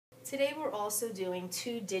Today we're also doing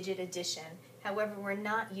two-digit addition. However, we're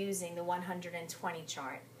not using the 120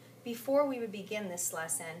 chart. Before we would begin this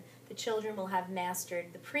lesson, the children will have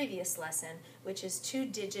mastered the previous lesson, which is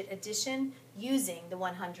two-digit addition using the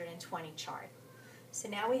 120 chart. So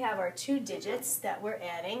now we have our two digits that we're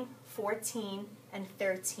adding, 14 and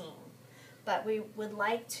 13. But we would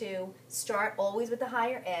like to start always with the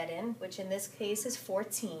higher add-in, which in this case is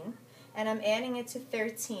 14, and I'm adding it to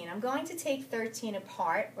 13. I'm going to take 13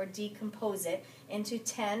 apart, or decompose it, into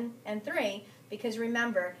 10 and 3, because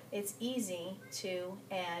remember, it's easy to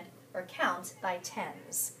add or count by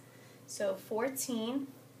tens. So 14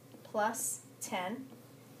 plus 10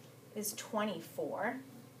 is 24.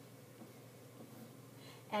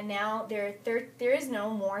 And now there is no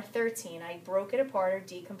more 13. I broke it apart or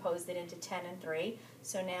decomposed it into 10 and 3.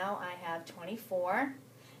 So now I have 24,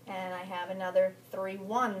 and I have another 3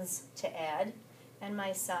 ones to add, and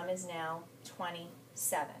my sum is now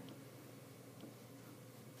 27.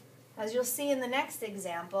 As you'll see in the next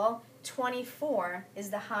example, 24 is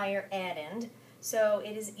the higher add-in, so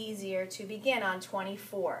it is easier to begin on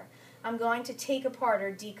 24. I'm going to take apart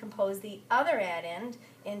or decompose the other add-in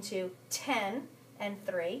into 10 and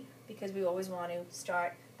 3, because we always want to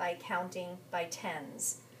start by counting by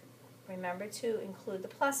tens. Remember to include the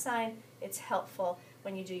plus sign. It's helpful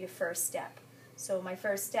when you do your first step. So my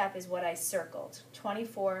first step is what I circled.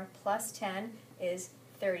 24 plus 10 is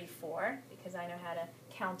 34, because I know how to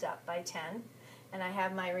count up by 10. And I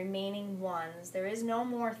have my remaining ones. There is no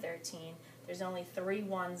more 13. There's only 3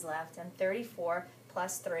 ones left, and 34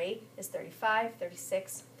 plus 3 is 35,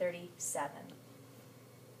 36, 37.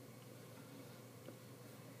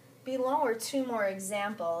 Below are 2 more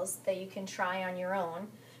examples that you can try on your own.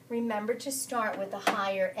 Remember to start with the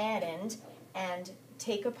higher add-in and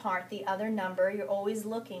take apart the other number. You're always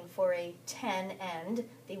looking for a 10 end,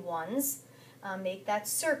 the ones. Make that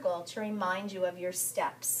circle to remind you of your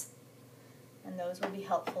steps. And those will be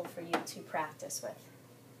helpful for you to practice with.